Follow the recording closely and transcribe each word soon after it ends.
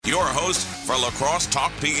your host for Lacrosse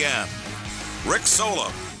Talk PM, Rick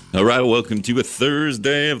Sola. All right, welcome to a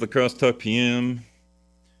Thursday of Lacrosse Talk PM.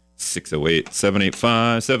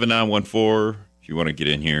 608-785-7914 if you want to get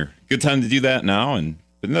in here. Good time to do that now and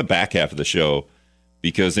in the back half of the show,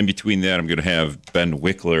 because in between that I'm going to have Ben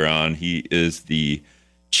Wikler on. He is the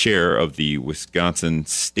chair of the Wisconsin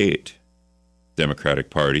State Democratic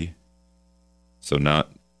Party. So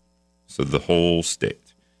the whole state.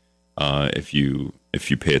 If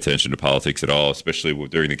you pay attention to politics at all, especially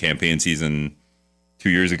during the campaign season 2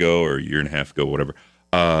 years ago or a year and a half ago, whatever,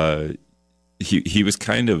 he was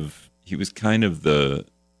kind of the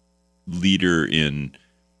leader in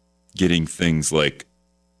getting things like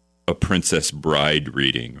a Princess Bride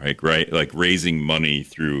reading, right? Like raising money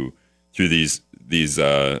through these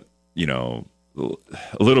a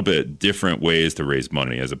little bit different ways to raise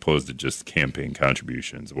money as opposed to just campaign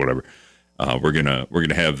contributions or whatever. We're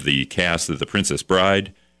gonna have the cast of The Princess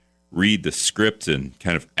Bride read the script and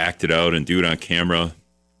kind of act it out and do it on camera.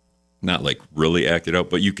 Not like really act it out,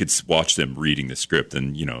 but you could watch them reading the script,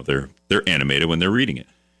 and they're animated when they're reading it.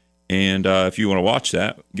 And if you want to watch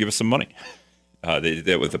that, give us some money. They did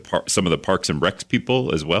that with some of the Parks and Recs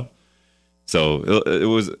people as well. So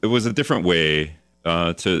it was a different way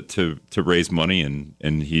to raise money,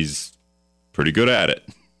 and he's pretty good at it.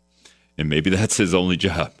 And maybe that's his only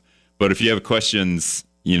job. But if you have questions,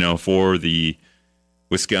 for the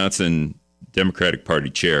Wisconsin Democratic Party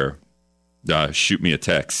chair, shoot me a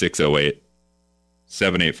text,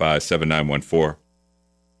 608-785-7914.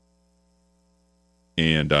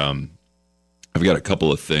 And I've got a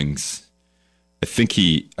couple of things.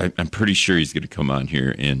 I'm pretty sure he's going to come on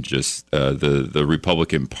here and just the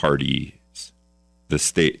Republican Party, the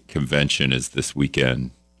state convention is this weekend.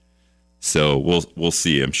 So we'll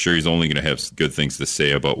see. I'm sure he's only going to have good things to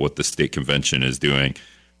say about what the state convention is doing.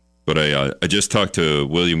 But I just talked to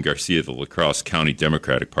William Garcia, the La Crosse County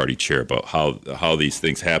Democratic Party chair, about how these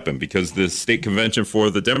things happen, because the state convention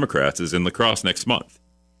for the Democrats is in La Crosse next month,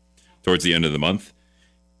 towards the end of the month.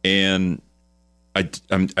 And I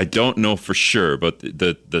don't know for sure, but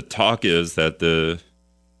the talk is that the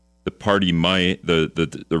party might,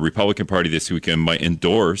 the Republican Party this weekend might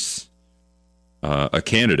endorse a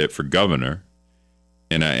candidate for governor.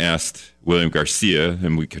 And I asked William Garcia,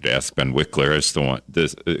 and we could ask Ben Wikler, I just don't want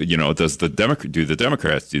this, do the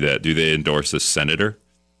Democrats do that? Do they endorse a senator,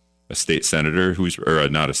 a state senator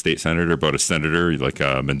not a state senator, but a senator like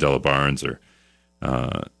Mandela Barnes or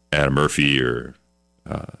Adam Murphy or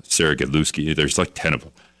Sarah Godlewski? There's like 10 of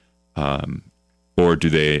them. Or do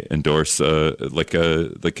they endorse like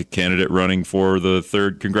a candidate running for the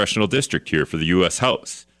 3rd congressional district here for the U.S.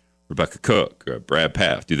 House? Rebecca Cook, Brad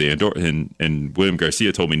Paff, do they endorse? And William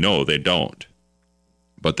Garcia told me no, they don't.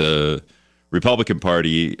 But the Republican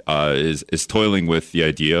Party is toiling with the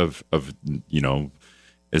idea of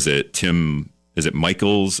is it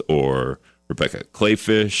Michaels or Rebecca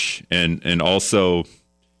Clayfish, and also,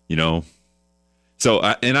 so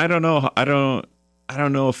I don't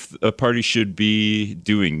know if a party should be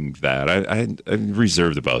doing that. I'm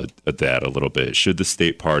reserved about that a little bit. Should the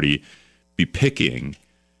state party be picking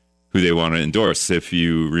who they want to endorse? If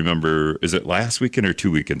you remember, is it last weekend or 2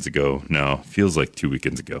 weekends ago? No, feels like 2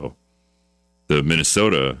 weekends ago. The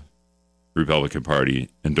Minnesota Republican Party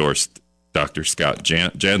endorsed Dr. Scott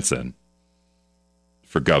Jansen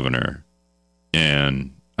for governor.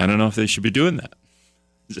 And I don't know if they should be doing that.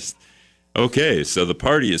 Okay, so the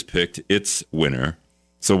party has picked its winner.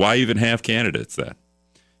 So why even have candidates then,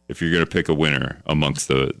 if you're going to pick a winner amongst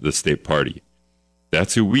the state party?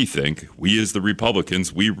 That's who we think. We as the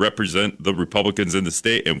Republicans, we represent the Republicans in the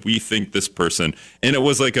state, and we think this person. And it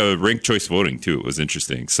was like a ranked choice voting, too. It was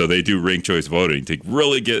interesting. So they do ranked choice voting to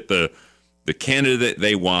really get the candidate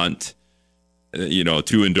they want,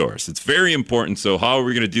 to endorse. It's very important. So how are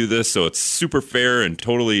we going to do this so it's super fair and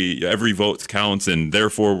totally every vote counts, and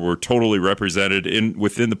therefore we're totally represented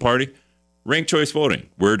within the party? Ranked choice voting.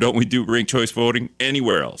 Where don't we do ranked choice voting?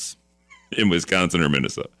 Anywhere else in Wisconsin or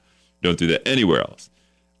Minnesota. Don't do that anywhere else.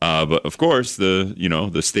 But of course,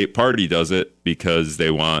 the state party does it because they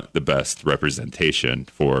want the best representation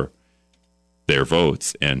for their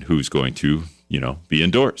votes and who's going to, be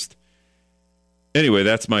endorsed. Anyway,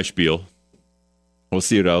 that's my spiel. We'll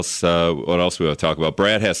see what else we'll talk about.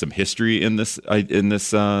 Brad has some history in this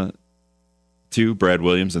too. Brad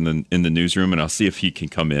Williams in the newsroom, and I'll see if he can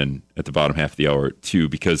come in at the bottom half of the hour too,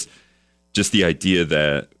 because just the idea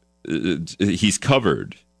that he's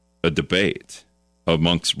covered a debate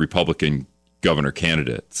amongst Republican governor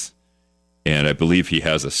candidates, and I believe he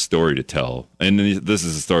has a story to tell. And this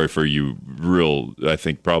is a story for you I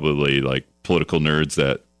think probably like political nerds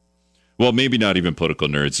that Well, maybe not even political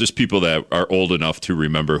nerds, just people that are old enough to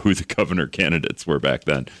remember who the governor candidates were back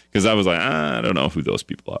then. Because I was like, I don't know who those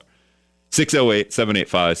people are.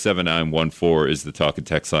 608-785-7914 is the talk and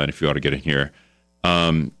text line if you want to get in here.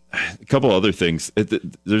 A couple other things.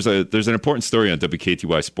 There's an important story on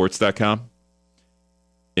WKTYSports.com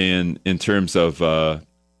in terms of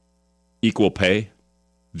equal pay.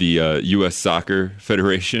 The U.S. Soccer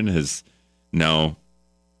Federation has now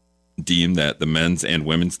deemed that the men's and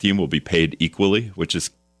women's team will be paid equally, which is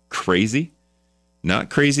crazy. Not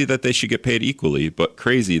crazy that they should get paid equally, but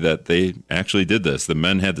crazy that they actually did this. The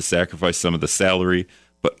men had to sacrifice some of the salary,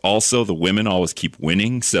 but also the women always keep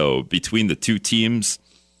winning. So between the two teams,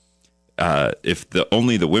 if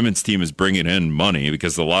only the women's team is bringing in money,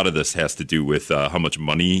 because a lot of this has to do with how much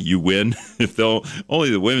money you win. If only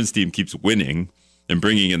the women's team keeps winning and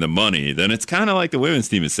bringing in the money, then it's kind of like the women's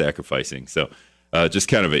team is sacrificing. So just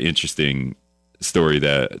kind of an interesting story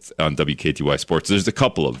that's on WKTY Sports. There's a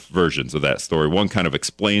couple of versions of that story. One kind of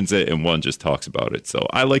explains it, and one just talks about it. So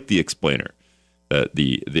I like the explainer that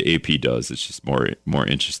the AP does. It's just more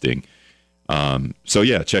interesting. So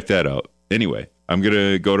yeah, check that out. Anyway, I'm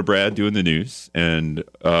gonna go to Brad doing the news, and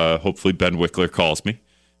hopefully Ben Wikler calls me.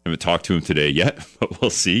 I haven't talked to him today yet, but we'll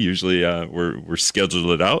see. Usually we're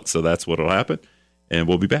scheduled it out, so that's what'll happen, and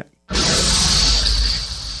we'll be back.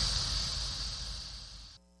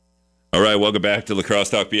 All right, welcome back to Lacrosse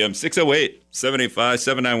Talk PM.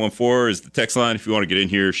 608-785-7914 is the text line. If you want to get in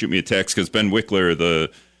here, shoot me a text, because Ben Wikler,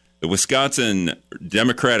 the Wisconsin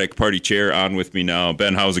Democratic Party chair, on with me now.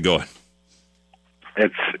 Ben, how's it going?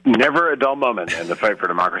 It's never a dull moment in the fight for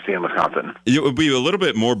democracy in Wisconsin. It would be a little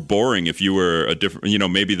bit more boring if you were a different,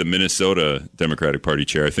 maybe the Minnesota Democratic Party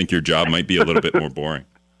chair. I think your job might be a little bit more boring.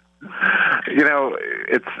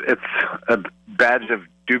 It's a badge of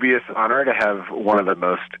dubious honor to have one of the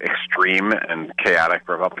most extreme and chaotic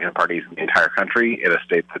Republican parties in the entire country in a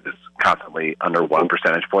state that is constantly under 1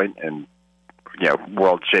 percentage point in,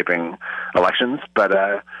 world-shaping elections.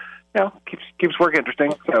 But keeps work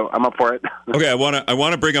interesting, so I'm up for it. Okay, I want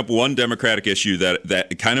to bring up one Democratic issue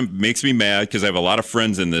that kind of makes me mad, because I have a lot of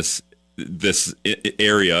friends in this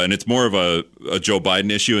area, and it's more of a Joe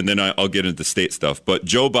Biden issue, and then I'll get into state stuff. But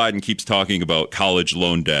Joe Biden keeps talking about college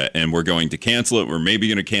loan debt, and we're going to cancel it. We're maybe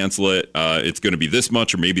going to cancel it. It's going to be this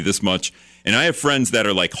much or maybe this much. And I have friends that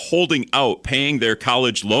are like holding out, paying their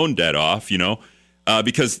college loan debt off,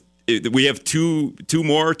 because we have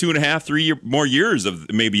 2.5, 3 more years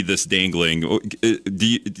of maybe this dangling.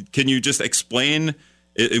 Can you just explain?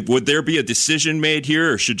 Would there be a decision made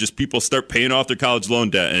here, or should just people start paying off their college loan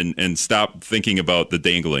debt and stop thinking about the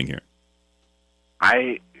dangling here?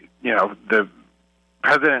 The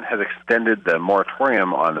president has extended the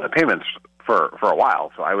moratorium on the payments for a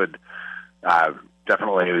while, so I would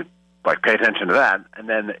definitely pay attention to that. And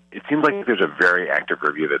then it seems like there's a very active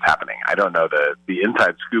review that's happening. I don't know the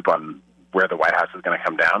inside scoop on where the White House is going to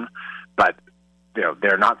come down, but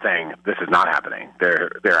they're not saying this is not happening.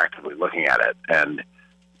 They're actively looking at it, and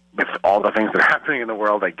with all the things that are happening in the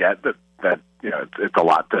world, I get that it's a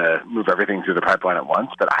lot to move everything through the pipeline at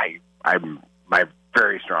once. But my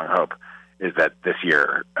very strong hope is that this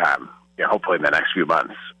year, hopefully in the next few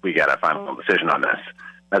months, we get a final decision on this,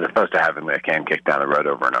 as opposed to having the can kicked down the road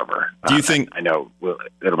over and over. Do you think? I know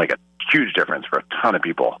it'll make a huge difference for a ton of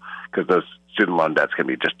people, because those student loan debts can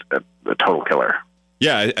be just a total killer.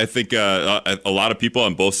 Yeah, I think a lot of people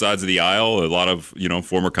on both sides of the aisle, a lot of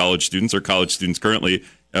former college students or college students currently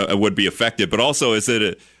would be affected. But also, is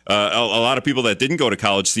it a lot of people that didn't go to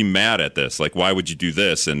college seem mad at this? Like, why would you do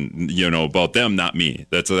this? And about them, not me.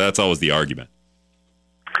 That's always the argument.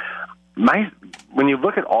 When you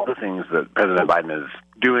look at all the things that President Biden is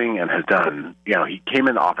doing and has done, he came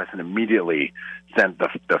into office and immediately sent the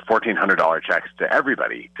 $1,400 checks to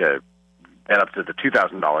everybody to add up to the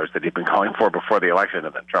 $2,000 that he'd been calling for before the election,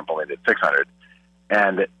 and then Trump only did $600.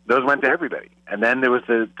 And those went to everybody. And then there was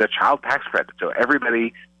the child tax credit. So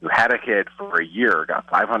everybody who had a kid for a year got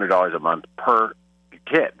 $500 a month per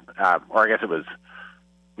kid. Or I guess it was,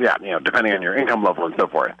 depending on your income level and so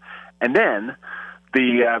forth. And then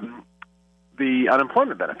the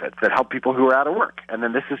unemployment benefits that help people who are out of work. And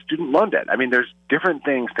then this is student loan debt. I mean, there's different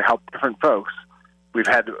things to help different folks. We've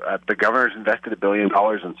had the governor's invested $1 billion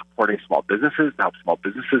in supporting small businesses to help small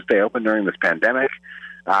businesses stay open during this pandemic.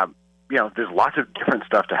 There's lots of different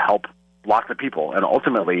stuff to help lots of people, and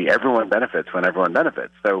ultimately everyone benefits when everyone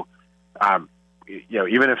benefits. So,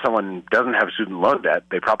 even if someone doesn't have student loan debt,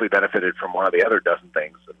 they probably benefited from one of the other dozen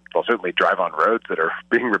things. They'll certainly drive on roads that are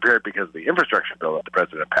being repaired because of the infrastructure bill that the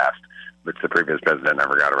president passed. which the previous president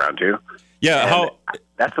never got around to. Yeah,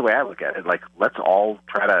 that's the way I look at it. Like, let's all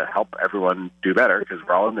try to help everyone do better because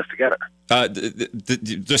we're all in this together.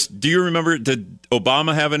 Just do you remember? Did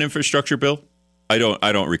Obama have an infrastructure bill? I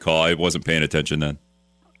don't recall. I wasn't paying attention then.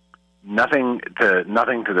 Nothing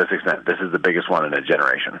to this extent. This is the biggest one in a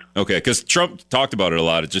generation. Okay, because Trump talked about it a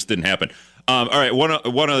lot. It just didn't happen. All right,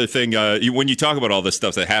 one other thing. When you talk about all this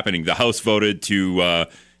stuff that's happening, the House voted to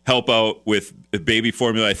help out with baby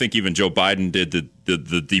formula. I think even Joe Biden did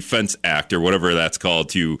the Defense Act or whatever that's called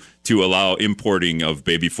to allow importing of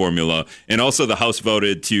baby formula. And also the House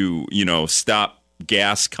voted to, stop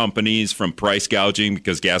gas companies from price gouging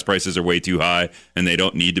because gas prices are way too high and they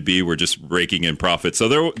don't need to be. We're just raking in profits.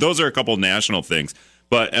 So those are a couple national things.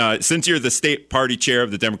 But since you're the state party chair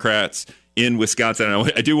of the Democrats in Wisconsin,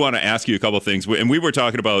 I do want to ask you a couple things. And we were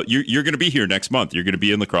talking about you're going to be here next month. You're going to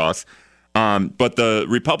be in La Crosse. But the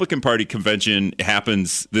Republican Party convention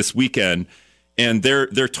happens this weekend, and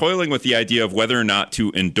they're toiling with the idea of whether or not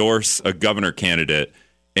to endorse a governor candidate.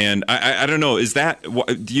 And I don't know. Is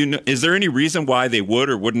there any reason why they would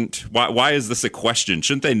or wouldn't? Why is this a question?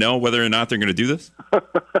 Shouldn't they know whether or not they're going to do this?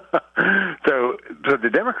 So the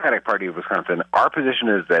Democratic Party of Wisconsin, our position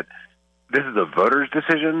is that this is a voter's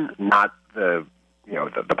decision, not the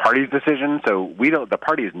party's decision. So the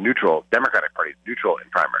party is neutral. Democratic Party is neutral in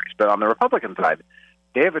primaries. But on the Republican side,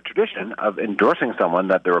 they have a tradition of endorsing someone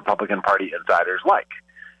that the Republican Party insiders like.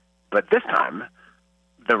 But this time,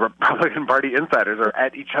 the Republican Party insiders are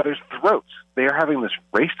at each other's throats. They are having this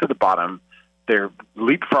race to the bottom. They're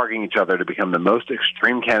leapfrogging each other to become the most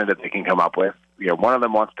extreme candidate they can come up with. One of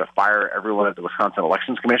them wants to fire everyone at the Wisconsin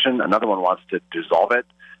Elections Commission. Another one wants to dissolve it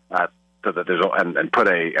so that there's and put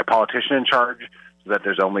a politician in charge so that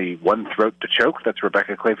there's only one throat to choke. That's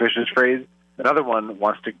Rebecca Clayfish's phrase. Another one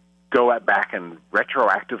wants to go back and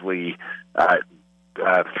retroactively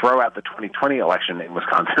throw out the 2020 election in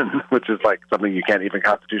Wisconsin, which is like something you can't even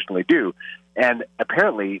constitutionally do. And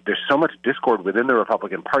apparently there's so much discord within the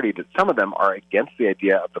Republican Party that some of them are against the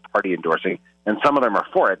idea of the party endorsing, and some of them are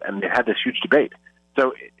for it, and they had this huge debate.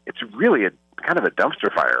 So it's really a kind of a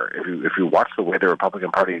dumpster fire if you watch the way the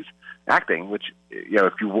Republican Party's acting, which,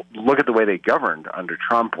 if you look at the way they governed under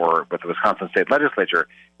Trump or with the Wisconsin state legislature,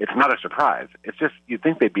 it's not a surprise. It's just you'd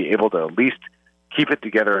think they'd be able to at least keep it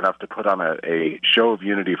together enough to put on a show of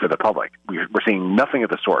unity for the public. We're seeing nothing of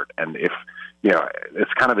the sort. And it's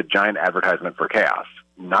kind of a giant advertisement for chaos,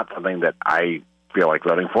 not something that I feel like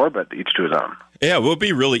voting for, but each to his own. Yeah, it would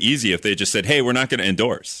be really easy if they just said, hey, we're not going to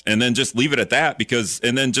endorse, and then just leave it at that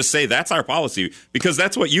and then just say that's our policy, because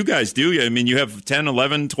that's what you guys do. I mean, you have 10,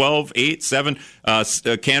 11, 12, 8, 7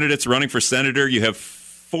 candidates running for senator. You have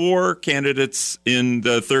 4 candidates in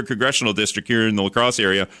the 3rd Congressional District here in the La Crosse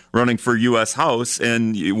area running for U.S. House.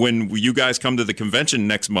 And when you guys come to the convention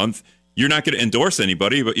next month, you're not going to endorse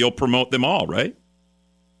anybody, but you'll promote them all, right?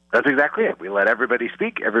 That's exactly it. We let everybody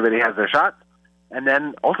speak. Everybody has their shot. And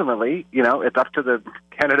then ultimately, it's up to the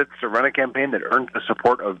candidates to run a campaign that earns the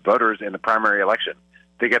support of voters in the primary election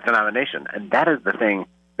to get the nomination. And that is the thing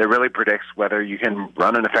that really predicts whether you can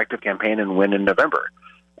run an effective campaign and win in November.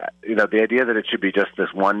 The idea that it should be just this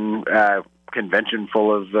one convention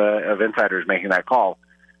full of insiders making that call,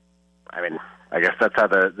 I mean, I guess that's how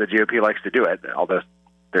the GOP likes to do it, although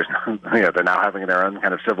there's they're now having their own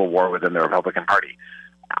kind of civil war within the Republican Party.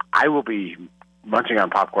 I will be munching on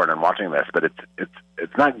popcorn and watching this, but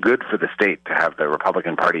it's not good for the state to have the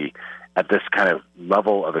Republican Party at this kind of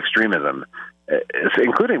level of extremism,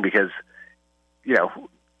 including because,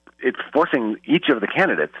 it's forcing each of the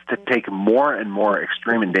candidates to take more and more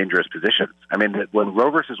extreme and dangerous positions. I mean, when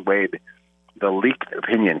Roe versus Wade, the leaked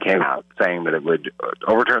opinion came out saying that it would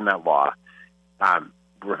overturn that law,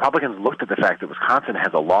 Republicans looked at the fact that Wisconsin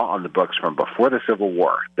has a law on the books from before the Civil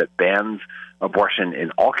War that bans abortion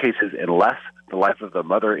in all cases unless the life of the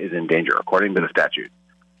mother is in danger, according to the statute,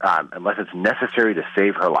 unless it's necessary to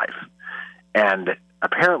save her life. And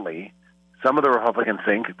apparently, some of the Republicans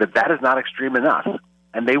think that that is not extreme enough,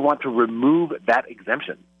 and they want to remove that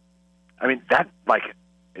exemption. I mean,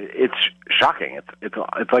 it's shocking. It's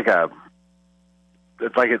like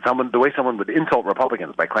the way someone would insult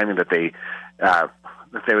Republicans by claiming that they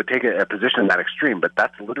would take a position that extreme, but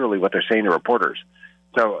that's literally what they're saying to reporters.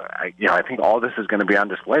 So, I think all this is going to be on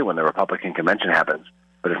display when the Republican convention happens,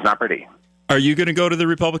 but it's not pretty. Are you going to go to the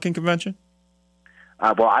Republican convention?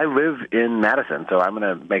 Well, I live in Madison, so I'm going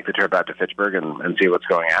to make the trip out to Fitchburg and see what's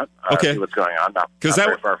going on. Okay. See what's going on. Not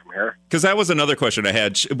very far from here. Because that was another question I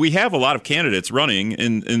had. We have a lot of candidates running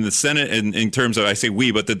in the Senate in terms of, I say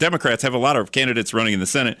we, but the Democrats have a lot of candidates running in the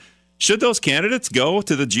Senate. should those candidates go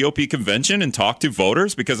to the GOP convention and talk to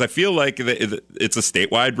voters? Because I feel like it's a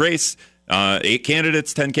statewide race. 8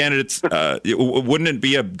 candidates, 10 candidates. Wouldn't it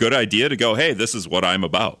be a good idea to go, hey, this is what I'm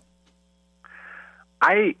about?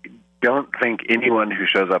 I don't think anyone who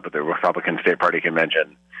shows up at the Republican State Party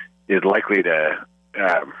convention is likely to,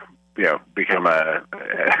 become a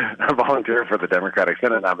volunteer for the Democratic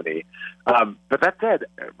Senate nominee. But that said,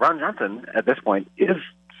 Ron Johnson at this point is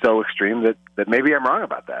so extreme that maybe I'm wrong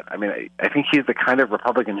about that. I mean, I think he's the kind of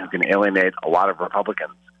Republican who can alienate a lot of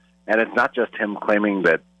Republicans. And it's not just him claiming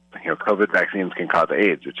that COVID vaccines can cause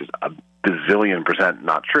AIDS, which is a bazillion %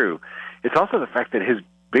 not true. It's also the fact that his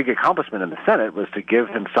big accomplishment in the Senate was to give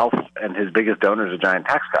himself and his biggest donors a giant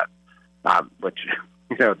tax cut, which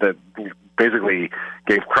that basically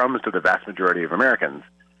gave crumbs to the vast majority of Americans.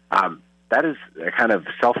 That is a kind of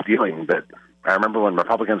self-dealing that I remember when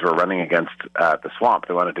Republicans were running against the swamp.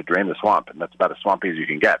 They wanted to drain the swamp, and that's about as swampy as you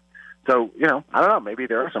can get. So, I don't know. Maybe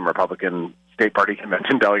there are some Republican State Party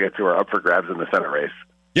convention delegates who are up for grabs in the Senate race.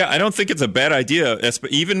 Yeah, I don't think it's a bad idea,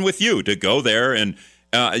 even with you, to go there and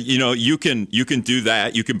you can do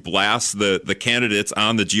that. You can blast the candidates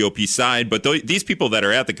on the GOP side, but these people that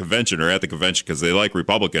are at the convention because they like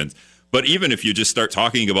Republicans. But even if you just start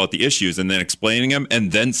talking about the issues and then explaining them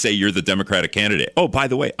and then say you're the Democratic candidate. Oh, by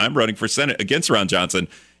the way, I'm running for Senate against Ron Johnson.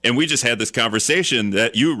 And we just had this conversation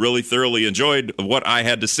that you really thoroughly enjoyed what I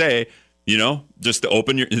had to say, just to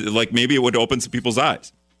open maybe it would open some people's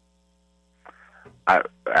eyes. I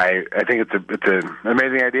think it's an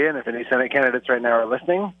amazing idea, and if any Senate candidates right now are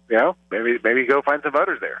listening, maybe go find some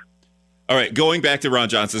voters there. All right, going back to Ron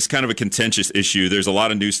Johnson, it's kind of a contentious issue. There's a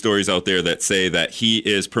lot of news stories out there that say that he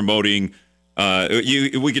is promoting.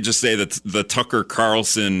 We could just say that the Tucker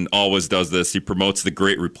Carlson always does this. He promotes the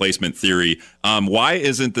Great Replacement theory. Why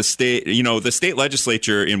isn't the state? The state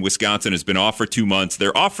legislature in Wisconsin has been off for 2 months.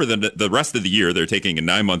 They're off for the rest of the year. They're taking a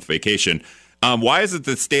 9-month vacation. Why isn't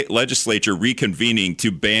the state legislature reconvening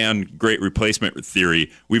to ban Great Replacement theory?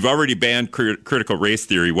 We've already banned critical race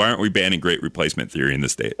theory. Why aren't we banning Great Replacement theory in the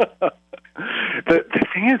state? The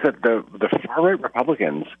thing is that the far-right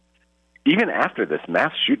Republicans, even after this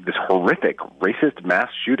this horrific racist mass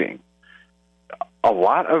shooting, a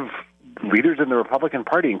lot of leaders in the Republican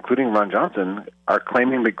Party, including Ron Johnson, are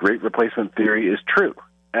claiming the Great Replacement theory is true,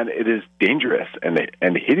 and it is dangerous and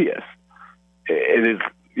hideous. It is.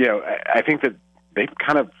 I think that they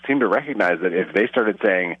kind of seem to recognize that if they started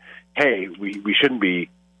saying, hey, we shouldn't be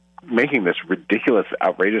making this ridiculous,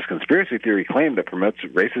 outrageous conspiracy theory claim that promotes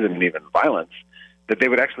racism and even violence, that they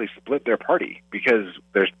would actually split their party, because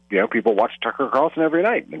there's, people watch Tucker Carlson every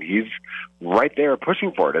night, and he's right there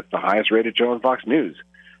pushing for it. It's the highest rated show on Fox News.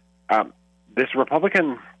 This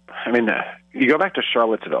Republican, you go back to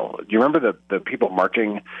Charlottesville. Do you remember the people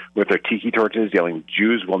marching with their tiki torches yelling,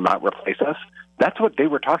 "Jews will not replace us"? That's what they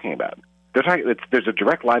were talking about. There's a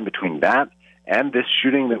direct line between that and this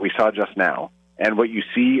shooting that we saw just now, and what you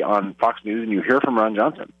see on Fox News and you hear from Ron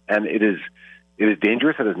Johnson. And it is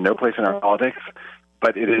dangerous. It has no place in our politics,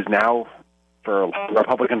 but it is now, for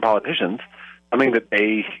Republican politicians, something that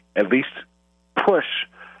they at least push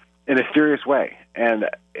in a serious way. And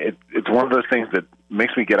it's one of those things that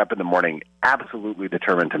makes me get up in the morning absolutely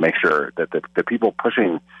determined to make sure that the people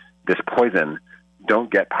pushing this poison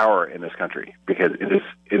don't get power in this country, because it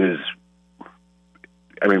is.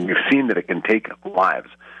 We've seen that it can take lives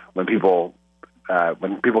when people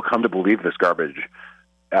come to believe this garbage.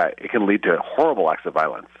 It can lead to horrible acts of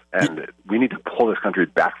violence, and we need to pull this country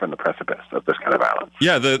back from the precipice of this kind of violence.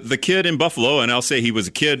 Yeah, the kid in Buffalo, and I'll say he was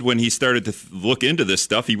a kid when he started to look into this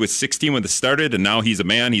stuff. He was 16 when this started, and now he's a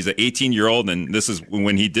man. He's an 18-year-old, and this is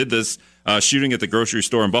when he did this shooting at the grocery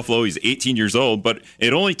store in Buffalo. He's 18 years old, but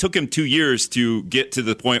it only took him 2 years to get to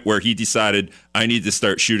the point where he decided, I need to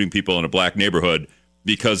start shooting people in a black neighborhood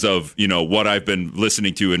because of what I've been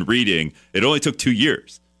listening to and reading. It only took 2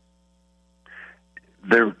 years.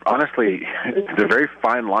 There's a very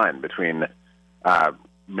fine line between the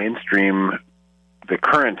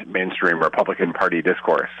current mainstream Republican Party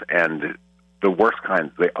discourse and the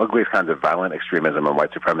ugliest kinds of violent extremism and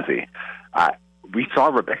white supremacy. We saw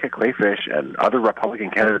Rebecca Clayfish and other Republican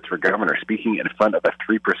candidates for governor speaking in front of a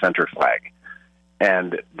 3%er flag.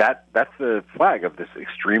 And that's the flag of this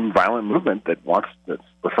extreme violent movement that's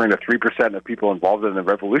referring to 3% of people involved in the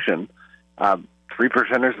revolution.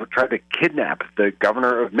 3%ers tried to kidnap the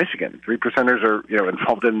governor of Michigan. 3%ers are,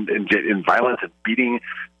 involved in violence and beating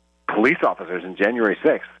police officers in January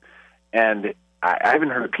 6th. And I haven't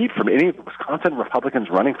heard a peep from any of the Wisconsin Republicans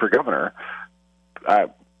running for governor,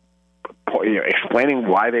 explaining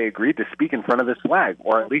why they agreed to speak in front of this flag,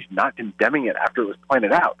 or at least not condemning it after it was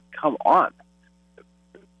pointed out. Come on.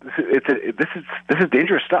 this is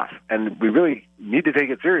dangerous stuff, and we really need to take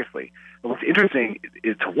it seriously. And what's interesting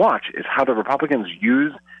is to watch is how the Republicans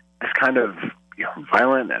use this kind of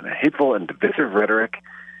violent and hateful and divisive rhetoric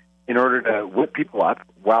in order to whip people up,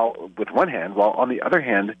 while on the other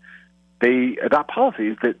hand, they adopt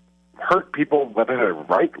policies that hurt people, whether they're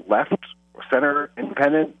right, left, center,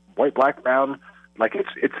 independent, white, black, brown. Like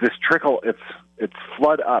it's this trickle, it's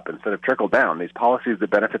flood up instead of trickle down. These policies that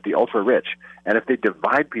benefit the ultra rich, and if they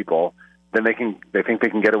divide people, then they think they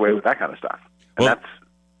can get away with that kind of stuff. And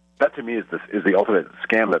that to me is the ultimate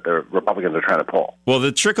scam that the Republicans are trying to pull. Well,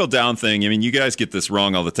 the trickle down thing, I mean, you guys get this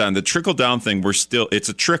wrong all the time. The trickle down thing, it's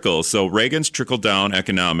a trickle. So Reagan's trickle down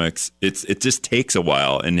economics, it just takes a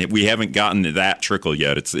while, and we haven't gotten to that trickle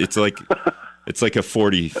yet. It's like it's like a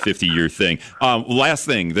 40, 50-year thing. Last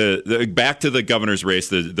thing, the back to the governor's race,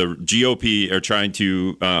 the GOP are trying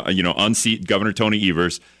to unseat Governor Tony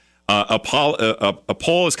Evers. A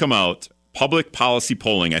poll has come out. Public policy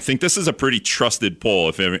polling. I think this is a pretty trusted poll.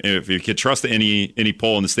 If you could trust any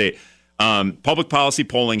poll in the state, public policy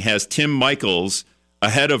polling has Tim Michels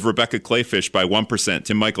ahead of Rebecca Clayfish by 1%.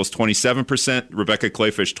 Tim Michels 27%, Rebecca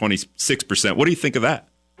Clayfish 26%. What do you think of that?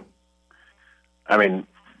 I mean,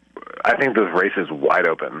 I think this race is wide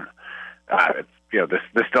open.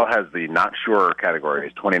 This still has the not sure category.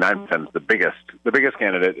 It's 29%. The biggest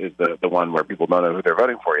candidate is the one where people don't know who they're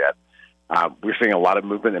voting for yet. We're seeing a lot of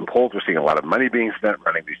movement in polls. We're seeing a lot of money being spent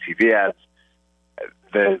running these TV ads.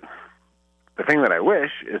 The thing that I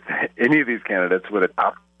wish is that any of these candidates would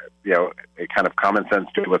adopt, a kind of common sense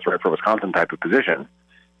do what's right for Wisconsin type of position.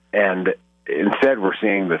 And instead, we're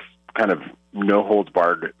seeing this kind of no holds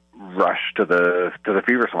barred rush to the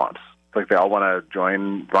fever swamps. It's like they all want to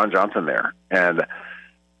join Ron Johnson there, and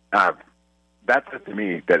that says to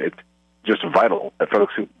me that it's just vital that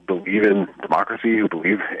folks who believe in democracy, who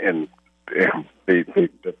believe in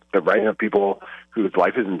the right of people whose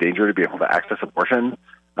life is in danger to be able to access abortion,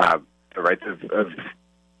 the rights of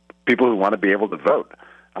people who want to be able to vote,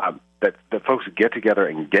 that folks get together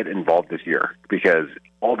and get involved this year, because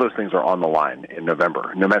all those things are on the line in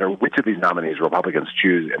November. No matter which of these nominees Republicans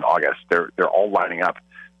choose in August, they're all lining up,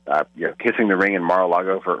 kissing the ring in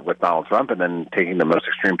Mar-a-Lago with Donald Trump, and then taking the most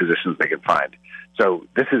extreme positions they can find. So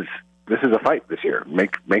this is a fight this year.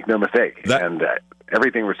 Make no mistake.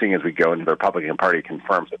 Everything we're seeing as we go into the Republican Party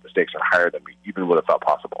confirms that the stakes are higher than we even would have thought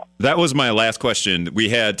possible. That was my last question. We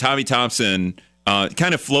had Tommy Thompson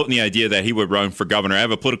kind of floating the idea that he would run for governor. I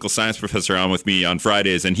have a political science professor on with me on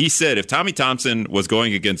Fridays, and he said if Tommy Thompson was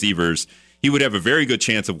going against Evers, he would have a very good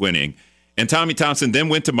chance of winning. And Tommy Thompson then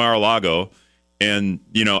went to Mar-a-Lago, and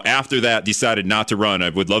after that decided not to run. I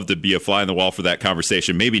would love to be a fly on the wall for that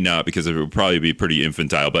conversation. Maybe not, because it would probably be pretty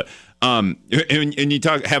infantile. But and you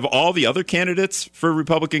have all the other candidates for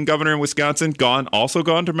Republican governor in Wisconsin gone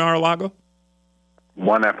to Mar-a-Lago?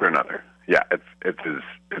 One after another. Yeah,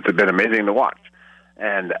 it's been amazing to watch,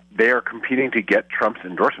 and they are competing to get Trump's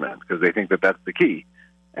endorsement because they think that that's the key,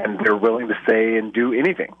 and they're willing to say and do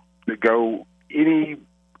anything to go any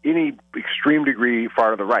extreme degree far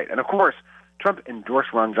to the right. And of course, Trump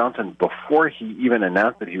endorsed Ron Johnson before he even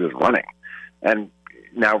announced that he was running, and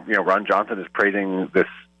now Ron Johnson is praising this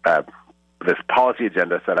policy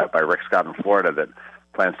agenda set out by Rick Scott in Florida that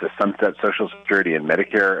plans to sunset Social Security and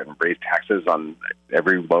Medicare and raise taxes on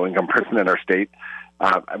every low-income person in our state.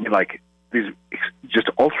 These just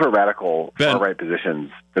ultra-radical far-right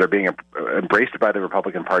positions that are being embraced by the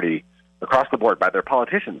Republican Party across the board by their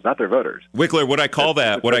politicians, not their voters. Wikler, what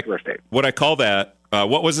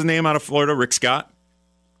was his name out of Florida? Rick Scott?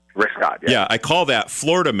 Rick Scott, yeah. Yeah, I call that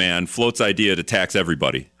Florida man floats idea to tax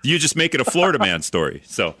everybody. You just make it a Florida man story.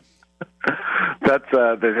 So that's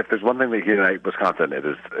if there's one thing that unites Wisconsin, it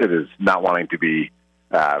is not wanting to be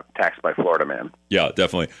taxed by Florida man. Yeah,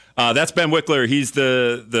 definitely. That's Ben Wikler. He's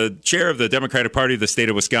the chair of the Democratic Party of the state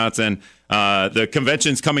of Wisconsin. The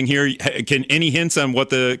convention's coming here. Can any hints on what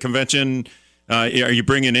the convention? Are you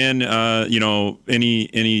bringing in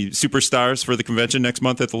any superstars for the convention next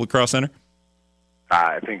month at the Lacrosse Center?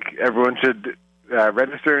 I think everyone should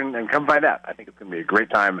register and come find out. I think it's going to be a great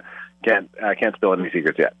time. Can't spill any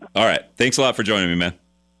secrets yet. All right. Thanks a lot for joining me, man.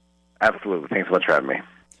 Absolutely. Thanks so much for having me. All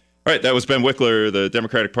right. That was Ben Wikler, the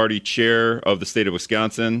Democratic Party chair of the state of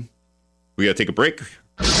Wisconsin. We got to take a break.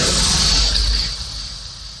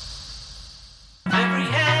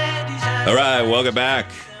 All right. Welcome back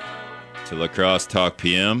to Lacrosse Talk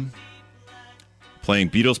PM.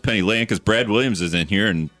 Playing Beatles Penny Lane because Brad Williams is in here,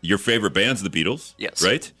 and your favorite band's the Beatles. Yes.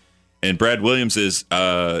 Right? And Brad Williams is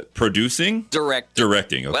producing?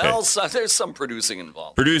 Directing, okay. Well, there's some producing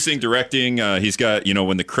involved. Producing, directing. He's got,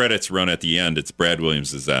 when the credits run at the end, it's Brad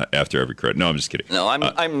Williams is after every credit. No, I'm just kidding. No,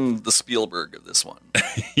 I'm the Spielberg of this one.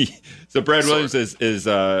 So Brad Williams is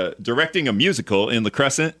directing a musical in La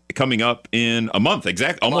Crescent coming up in a month,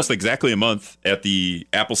 almost exactly a month at the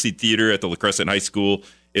Appleseed Theater at the La Crescent High School.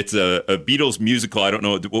 It's a Beatles musical. I don't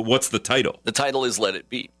know. What's the title? The title is Let It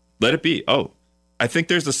Be. Let It Be. Oh. I think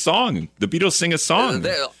there's a song. The Beatles sing a song.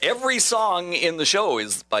 Every song in the show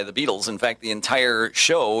is by the Beatles. In fact, the entire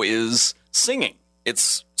show is singing.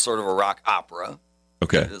 It's sort of a rock opera.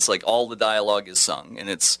 Okay. It's like all the dialogue is sung,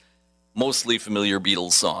 and it's mostly familiar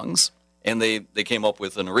Beatles songs. And they came up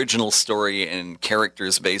with an original story and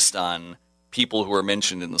characters based on people who are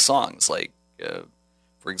mentioned in the songs. Like,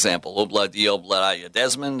 for example, Obla Di Obla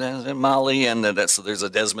Desmond and Molly, and so there's a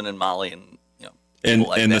Desmond and Molly, and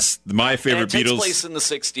my favorite Beatles. It takes Beatles place in the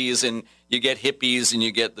 60s, and you get hippies, and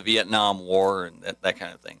you get the Vietnam War, and that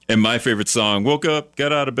kind of thing. And my favorite song, "Woke Up,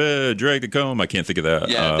 Got Out of Bed, Dragged the Comb." I can't think of that.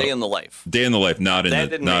 Yeah, Day in the Life. Day in the Life, not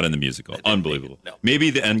in the musical. Unbelievable. No.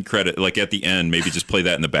 Maybe the end credit, like at the end, maybe just play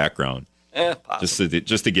that in the background. Possibly.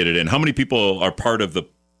 Just to get it in. How many people are part of the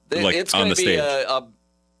it's on the stage?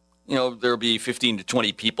 There'll be 15 to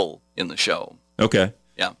 20 people in the show. Okay.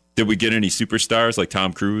 Yeah. Did we get any superstars like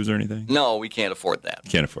Tom Cruise or anything? No, we can't afford that.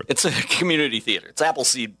 Can't afford that. It's a community theater. It's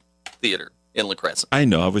Appleseed Theater in La Crescent. I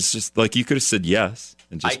know. I was just like, you could have said yes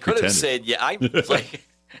and just I could have said yeah.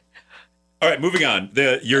 All right, moving on.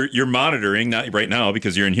 You're monitoring, not right now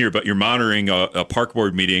because you're in here, but you're monitoring a park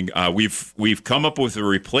board meeting. We've come up with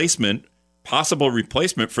a possible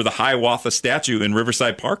replacement for the Hiawatha statue in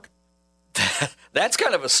Riverside Park. That's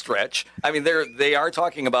kind of a stretch. I mean, they are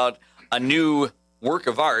talking about a new work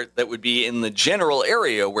of art that would be in the general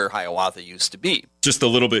area where Hiawatha used to be. Just a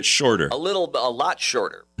little bit shorter. A lot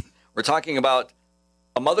shorter. We're talking about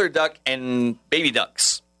a mother duck and baby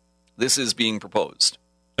ducks. This is being proposed.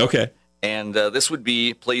 Okay. And this would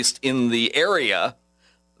be placed in the area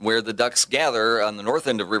where the ducks gather on the north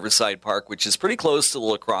end of Riverside Park, which is pretty close to the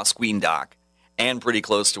La Crosse Queen Dock and pretty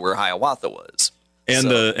close to where Hiawatha was. And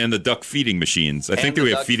the duck feeding machines. I think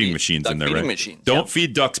we have feeding machines in there, right? Machines, Don't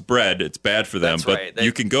feed ducks bread; it's bad for them. That's but right.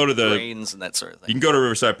 you can go to the grains and that sort of thing. You can go to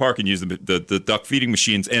Riverside Park and use the duck feeding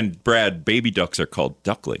machines. And Brad, baby ducks are called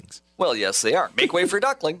ducklings. Well, yes, they are. Make way for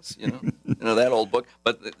ducklings. You know that old book.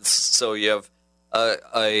 But so you have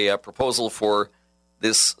a proposal for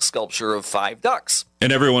this sculpture of 5 ducks.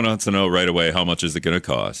 And everyone wants to know right away, how much is it going to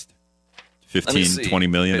cost? $15-20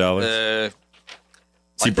 million?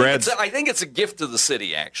 I think it's a gift to the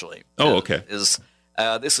city, actually. Oh, okay.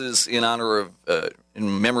 This is in honor of,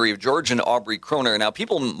 in memory of George and Aubrey Croner. Now,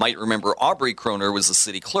 people might remember Aubrey Croner was the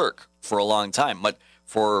city clerk for a long time, but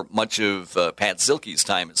for much of Pat Zilke's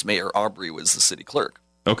time as mayor, Aubrey was the city clerk.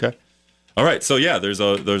 Okay. All right. So yeah, there's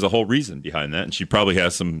a whole reason behind that, and she probably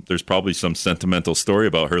has there's probably some sentimental story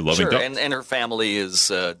about her loving ducks. And her family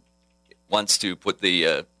wants to put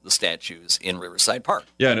the statues in Riverside Park.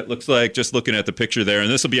 Yeah, and it looks like, just looking at the picture there, and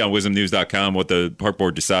this will be on wisdomnews.com what the park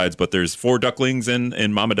board decides, but there's 4 ducklings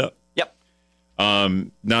and Mama Duck. Yep.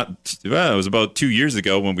 It was about 2 years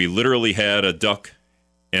ago when we literally had a duck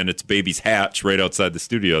and its baby's hatch right outside the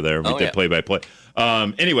studio there. We did play-by-play.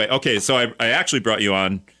 Anyway, okay, so I actually brought you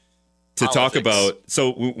on to talk about,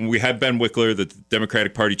 so we had Ben Wikler, the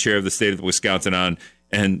Democratic Party chair of the state of Wisconsin, on,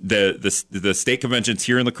 and the state convention's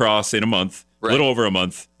here in La Crosse in a month, a little over a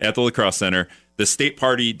month, at the La Crosse Center. The state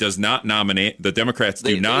party does not nominate. The Democrats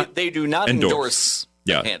do not endorse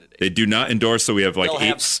the candidate. They do not endorse, so we have They'll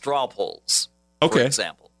have straw polls, for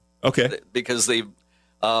example. Okay. Because they,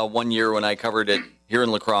 one year when I covered it here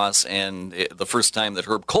in La Crosse, and the first time that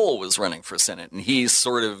Herb Kohl was running for Senate, and he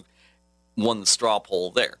sort of won the straw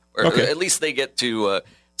poll there. Or at least they get to,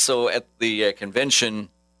 so at the convention,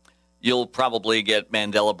 you'll probably get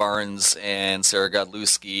Mandela Barnes and Sarah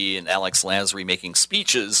Godlewski and Alex Lasry making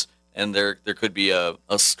speeches, and there could be a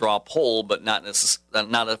straw poll, but not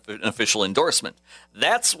an official endorsement.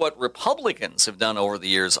 That's what Republicans have done over the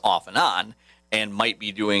years off and on, and might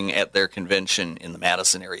be doing at their convention in the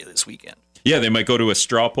Madison area this weekend. Yeah, they might go to a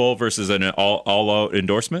straw poll versus an all-out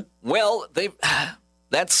endorsement? Well,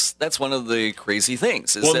 that's one of the crazy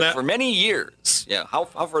things, is that for many years, how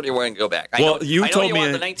far do you want to go back? I know you want the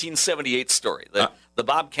 1978 story, the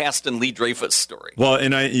Bob Kasten, Lee Dreyfus story. Well,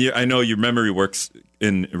 and I know your memory works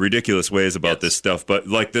in ridiculous ways about this stuff, but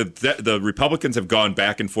like the Republicans have gone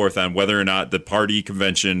back and forth on whether or not the party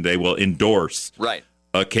convention, they will endorse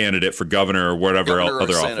a candidate for governor or whatever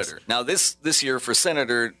other office. Now, this year for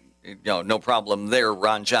senator, no problem there.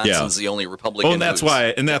 Ron Johnson's the only Republican. Oh, and that's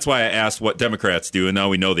why I asked what Democrats do, and now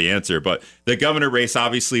we know the answer. But the governor race,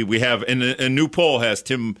 obviously, we have in a new poll has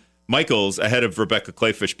Tim Michaels ahead of Rebecca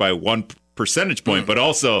Clayfish by 1 percentage point, but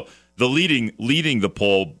also the leading the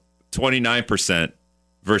poll 29%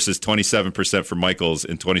 versus 27% for Michaels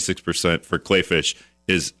and 26% for Clayfish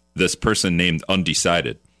is this person named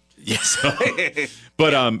Undecided. Yes.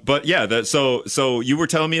 So you were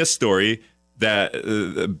telling me a story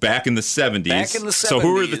that back in the 70s. Back in the 70s. So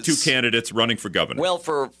who were the two candidates running for governor? Well,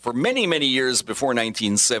 for many, many years before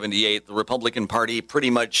 1978, the Republican Party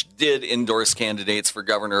pretty much did endorse candidates for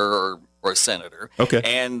governor or senator. Okay.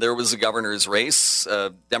 And there was a governor's race.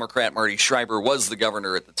 Democrat Marty Schreiber was the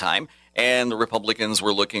governor at the time, and the Republicans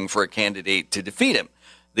were looking for a candidate to defeat him.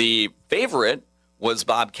 The favorite was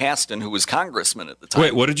Bob Caston, who was congressman at the time.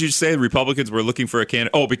 Wait, what did you say? Republicans were looking for a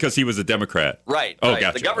candidate? Oh, because he was a Democrat. Right. Oh, right.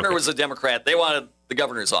 gotcha. The governor was a Democrat. They wanted the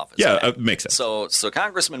governor's office. Yeah, makes sense. So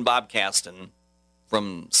Congressman Bob Caston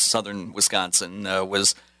from southern Wisconsin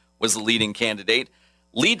was the leading candidate.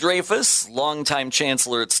 Lee Dreyfus, longtime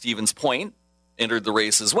chancellor at Stevens Point, entered the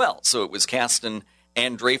race as well. So it was Caston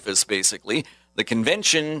and Dreyfus, basically. The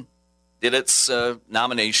convention did its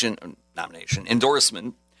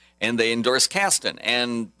endorsement, and they endorsed Caston.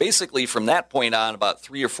 And basically from that point on, about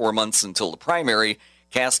 3 or 4 months until the primary,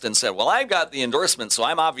 Caston said, well, I've got the endorsement, so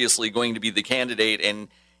I'm obviously going to be the candidate. And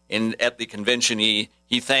at the convention, he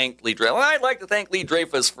thanked Lee Dreyfus. Well, I'd like to thank Lee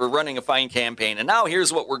Dreyfus for running a fine campaign. And now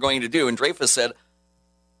here's what we're going to do. And Dreyfus said,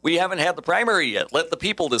 we haven't had the primary yet. Let the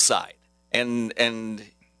people decide. And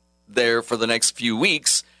there for the next few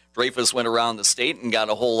weeks, Dreyfus went around the state and got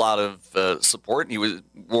a whole lot of support. He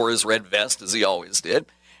wore his red vest, as he always did,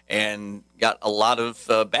 and got a lot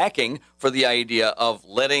of backing for the idea of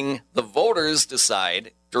letting the voters decide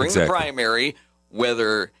during the primary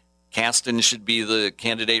whether Caston should be the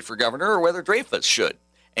candidate for governor or whether Dreyfus should.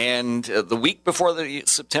 And the week before the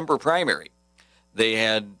September primary, they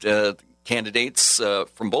had candidates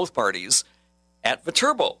from both parties at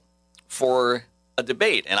Viterbo for a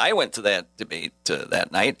debate. And I went to that debate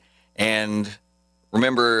that night. And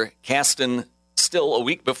remember, Caston, still a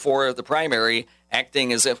week before the primary,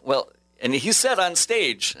 acting as if, well, and he said on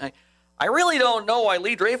stage, I really don't know why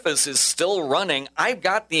Lee Dreyfus is still running. I've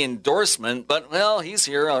got the endorsement, but, well, he's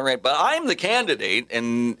here, all right, but I'm the candidate.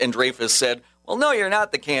 And Dreyfus said, well, no, you're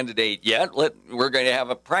not the candidate yet. We're going to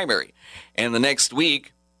have a primary. And the next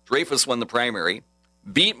week, Dreyfus won the primary,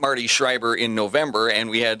 beat Marty Schreiber in November, and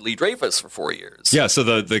we had Lee Dreyfus for 4 years. Yeah, so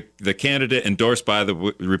the candidate endorsed by the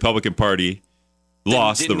Republican Party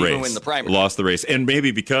lost the race. Even win the primary. Lost the race. And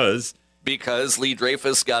maybe because Lee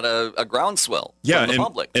Dreyfus got a groundswell from the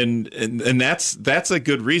public. And that's a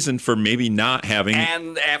good reason for maybe not having.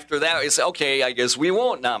 And after that, it's okay, I guess we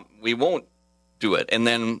won't do it. And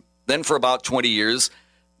then for about 20 years,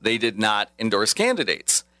 they did not endorse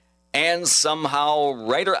candidates. And somehow,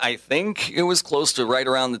 I think it was close to right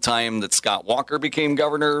around the time that Scott Walker became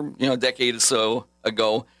governor, a decade or so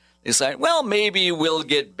ago, they decided, well, maybe we'll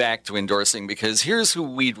get back to endorsing because here's who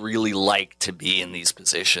we'd really like to be in these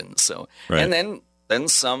positions. So, right. And then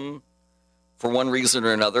some, for one reason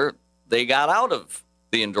or another, they got out of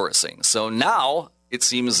the endorsing. So now it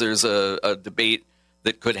seems there's a debate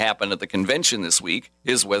that could happen at the convention this week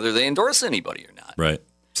is whether they endorse anybody or not. Right.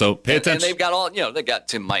 So pay attention. And they've got they got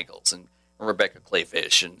Tim Michaels and Rebecca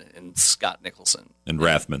Clayfish and Scott Nicholson. And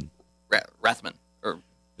Rathman. Rathman.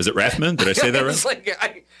 Is it Rathman? Did I say that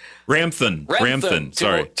right? Ramthan.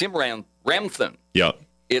 Sorry. Tim Ramthan. Yeah.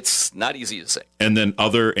 It's not easy to say. And then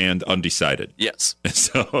other and undecided. Yes.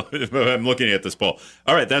 So I'm looking at this poll.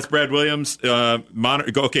 All right, that's Brad Williams. Go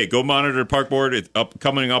monitor Park Board. It's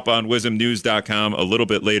coming up on wisdomnews.com a little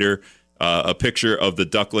bit later. A picture of the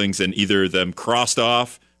ducklings and either them crossed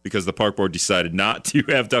off because the Park Board decided not to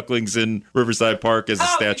have ducklings in Riverside Park as a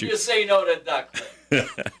statue. How can you say no to ducklings?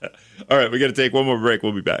 All right, we got to take one more break.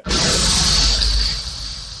 We'll be back.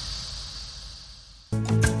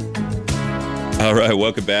 All right,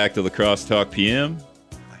 welcome back to La Crosse Talk PM.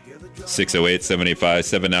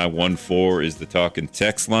 608-785-7914 is the talk and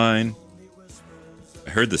text line.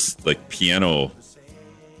 I heard this piano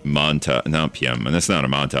montage, not piano, and that's not a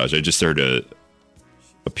montage. I just heard a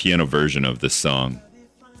piano version of this song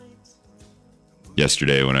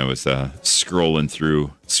yesterday when I was scrolling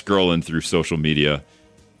through social media,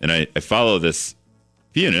 and I follow this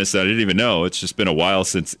pianist that I didn't even know. It's just been a while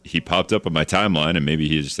since he popped up on my timeline, and maybe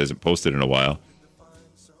he just hasn't posted in a while.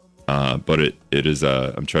 But it is.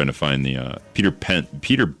 I'm trying to find the Peter Bence,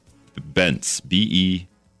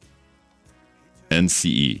 Bence.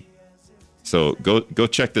 So go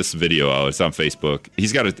check this video out. It's on Facebook.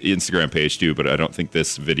 He's got an Instagram page too, but I don't think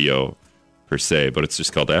this video per se, but it's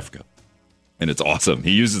just called Africa. And it's awesome.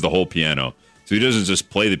 He uses the whole piano. So he doesn't just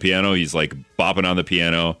play the piano. He's like bopping on the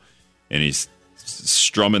piano and he's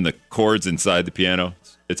strumming the chords inside the piano.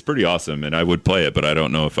 It's pretty awesome. And I would play it, but I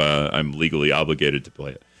don't know if I'm legally obligated to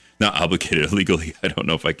play it. Not obligated legally. I don't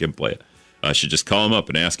know if I can play it. I should just call him up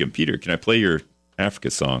and ask him, Peter, can I play your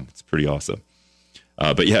Africa song? It's pretty awesome.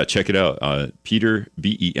 But yeah, check it out. Peter,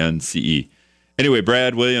 Bence. Anyway,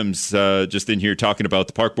 Brad Williams just in here talking about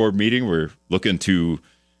the park board meeting. We're looking to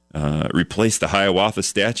replace the Hiawatha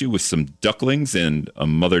statue with some ducklings and a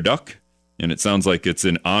mother duck. And it sounds like it's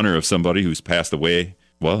in honor of somebody who's passed away.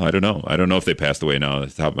 Well, I don't know. I don't know if they passed away now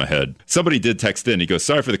off the top of my head. Somebody did text in. He goes,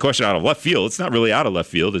 sorry for the question out of left field. It's not really out of left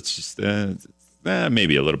field. It's just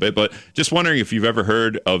maybe a little bit. But just wondering if you've ever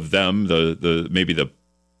heard of them, maybe the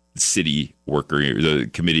city worker, the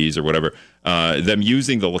committees or whatever, them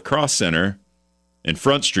using the lacrosse center and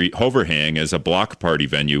Front Street overhang as a block party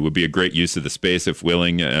venue would be a great use of the space if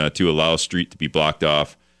willing to allow street to be blocked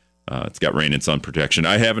off. It's got rain and sun protection.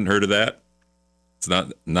 I haven't heard of that. It's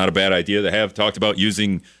not a bad idea. They have talked about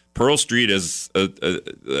using Pearl Street as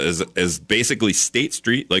basically State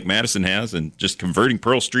Street like Madison has, and just converting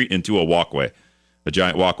Pearl Street into a walkway, a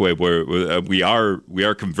giant walkway where we are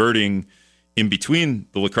converting in between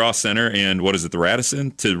the lacrosse center and the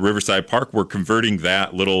Radisson to Riverside Park. We're converting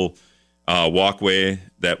that little walkway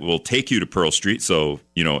that will take you to Pearl Street. So,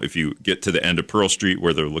 if you get to the end of Pearl Street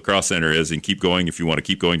where the lacrosse center is and keep going, if you want to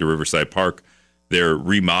keep going to Riverside Park, they're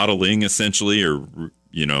remodeling essentially or,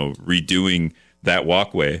 redoing that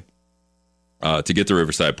walkway to get to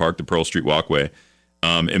Riverside Park, the Pearl Street walkway.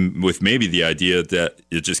 And with maybe the idea that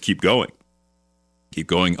it just keep going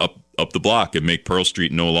up the block and make Pearl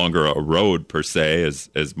Street no longer a road per se,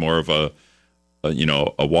 as more of a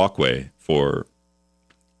walkway for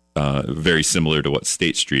very similar to what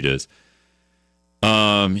State Street is.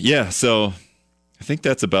 So I think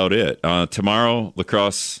that's about it. Tomorrow,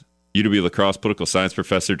 UW lacrosse political science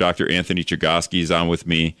professor Dr. Anthony Chergosky is on with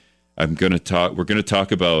me. We're going to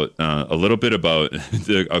talk about a little bit about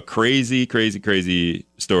a crazy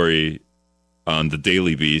story on the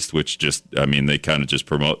Daily Beast, which they kind of just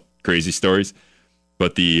promote crazy stories.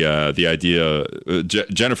 But the idea,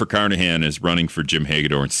 Jennifer Carnahan is running for Jim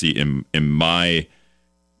Hagedorn's seat in my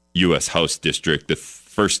U.S. House district, the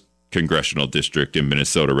first congressional district in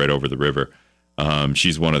Minnesota, right over the river.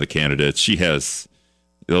 She's one of the candidates. She has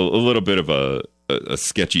a little bit of a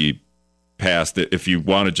sketchy past. If you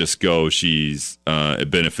want to just go, she's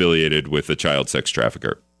been affiliated with a child sex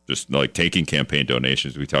trafficker, just like taking campaign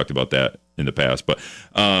donations. We talked about that in the past, but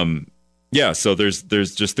so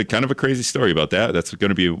there's just a kind of a crazy story about that. That's going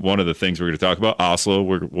to be one of the things we're going to talk about. Oslo,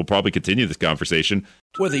 we'll probably continue this conversation.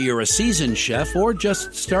 Whether you're a seasoned chef or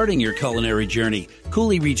just starting your culinary journey,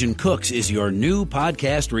 Cooley Region Cooks is your new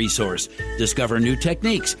podcast resource. Discover new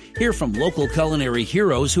techniques, hear from local culinary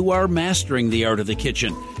heroes who are mastering the art of the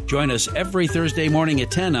kitchen. Join us every Thursday morning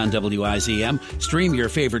at 10 on WIZM. Stream your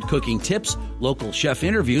favorite cooking tips, local chef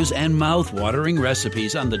interviews, and mouth-watering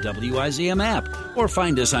recipes on the WIZM app. Or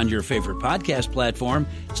find us on your favorite podcast platform.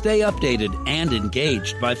 Stay updated and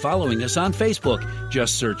engaged by following us on Facebook.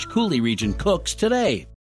 Just search Cooley Region Cooks today.